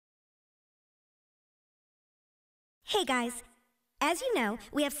Hey guys. As you know,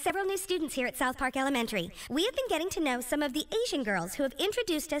 we have several new students here at South Park Elementary. We have been getting to know some of the Asian girls who have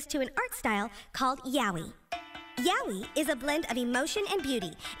introduced us to an art style called yaoi. Yaoi is a blend of emotion and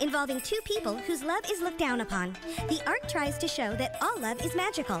beauty, involving two people whose love is looked down upon. The art tries to show that all love is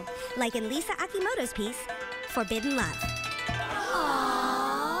magical, like in Lisa Akimoto's piece, Forbidden Love.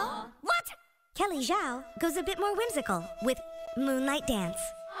 Aww. What? Kelly Zhao goes a bit more whimsical with Moonlight Dance.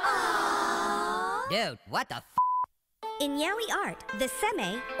 Aww. Dude, what the f***? In yaoi art, the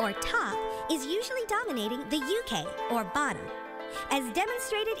seme, or top, is usually dominating the yuke, or bottom, as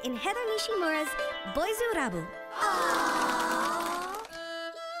demonstrated in Heather Nishimura's Boizu Rabu.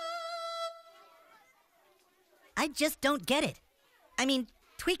 I just don't get it. I mean,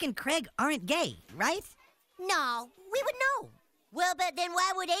 Tweek and Craig aren't gay, right? No, we would know. Well, but then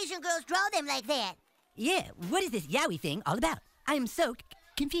why would Asian girls draw them like that? Yeah, what is this yaoi thing all about? I'm so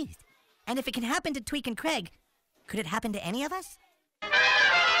confused. And if it can happen to Tweek and Craig, could it happen to any of us?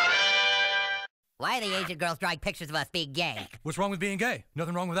 Why are the Asian girls drawing pictures of us being gay? What's wrong with being gay?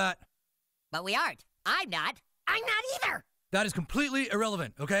 Nothing wrong with that. But we aren't. I'm not. I'm not either. That is completely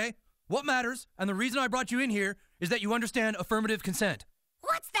irrelevant, okay? What matters, and the reason I brought you in here, is that you understand affirmative consent.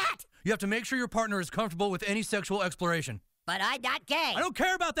 What's that? You have to make sure your partner is comfortable with any sexual exploration. But I'm not gay. I don't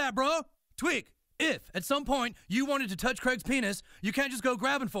care about that, bro! Tweek, if at some point you wanted to touch Craig's penis, you can't just go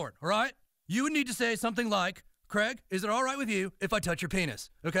grabbing for it, all right? You would need to say something like, Craig, is it all right with you if I touch your penis?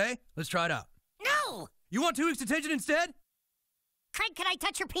 Okay? Let's try it out. No! You want 2 weeks detention instead? Craig, can I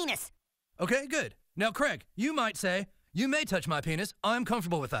touch your penis? Okay, good. Now, Craig, you might say, you may touch my penis. I'm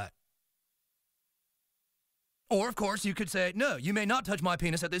comfortable with that. Or, of course, you could say, no, you may not touch my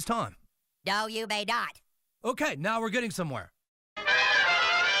penis at this time. No, you may not. Okay, now we're getting somewhere.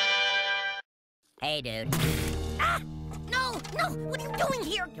 Hey, dude. Ah! No! No! What are you doing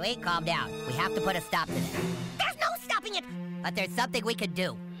here? Tweek, calm down. We have to put a stop to this. There's no stopping it! But there's something we can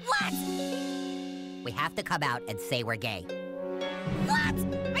do. What? We have to come out and say we're gay. What?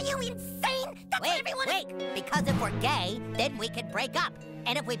 Are you insane? That's what everyone... Wait! Because if we're gay, then we can break up.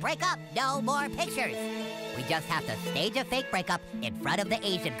 And if we break up, no more pictures. We just have to stage a fake breakup in front of the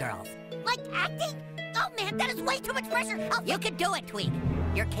Asian girls. Like acting? Oh man, that is way too much pressure! You can do it, Tweek.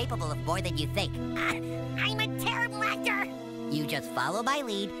 You're capable of more than you think. I'm a terrible actor! You just follow my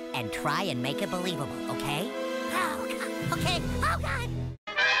lead and try and make it believable, okay? Oh, God. Okay. Oh, God!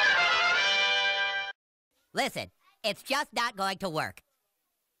 Listen, it's just not going to work.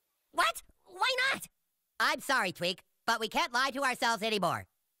 What? Why not? I'm sorry, Tweek, but we can't lie to ourselves anymore.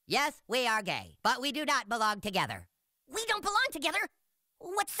 Yes, we are gay, but we do not belong together. We don't belong together?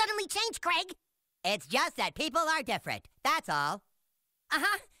 What suddenly changed, Craig? It's just that people are different, that's all.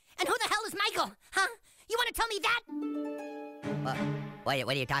 Uh-huh. And who the hell is Michael? Huh? You want to tell me that?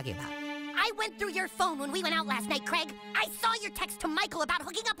 What are you talking about? I went through your phone when we went out last night, Craig. I saw your text to Michael about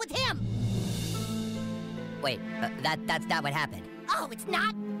hooking up with him. Wait, that's not what happened. Oh, it's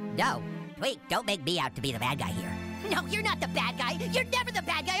not? No. Tweek, don't make me out to be the bad guy here. No, you're not the bad guy. You're never the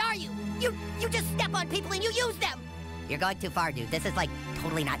bad guy, are you? You just step on people and you use them. You're going too far, dude. This is, like,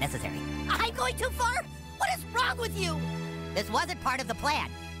 totally not necessary. I'm going too far? What is wrong with you? This wasn't part of the plan.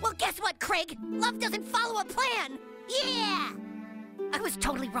 Well, guess what, Craig? Love doesn't follow a plan. Yeah! I was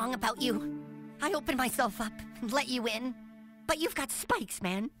totally wrong about you. I opened myself up and let you in. But you've got spikes,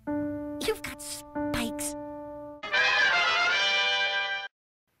 man. You've got spikes.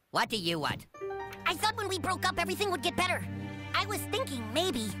 What do you want? I thought when we broke up, everything would get better. I was thinking,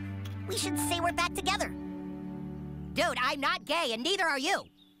 maybe, we should say we're back together. Dude, I'm not gay, and neither are you.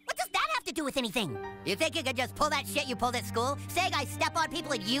 What does that have to do with anything? You think you could just pull that shit you pulled at school, saying I step on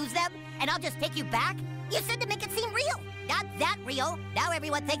people and use them, and I'll just take you back? You said to make it seem real. Not that real. Now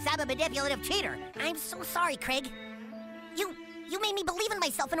everyone thinks I'm a manipulative cheater. I'm so sorry, Craig. You made me believe in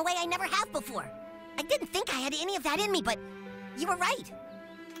myself in a way I never have before. I didn't think I had any of that in me, but you were right.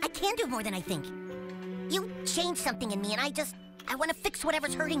 I can do more than I think. You changed something in me, and I want to fix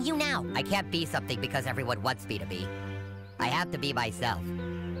whatever's hurting you now. I can't be something because everyone wants me to be. I have to be myself.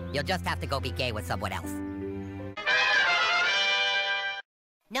 You'll just have to go be gay with someone else.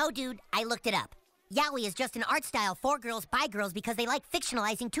 No, dude, I looked it up. Yaoi is just an art style for girls by girls because they like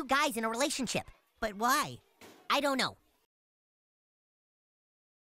fictionalizing two guys in a relationship. But why? I don't know.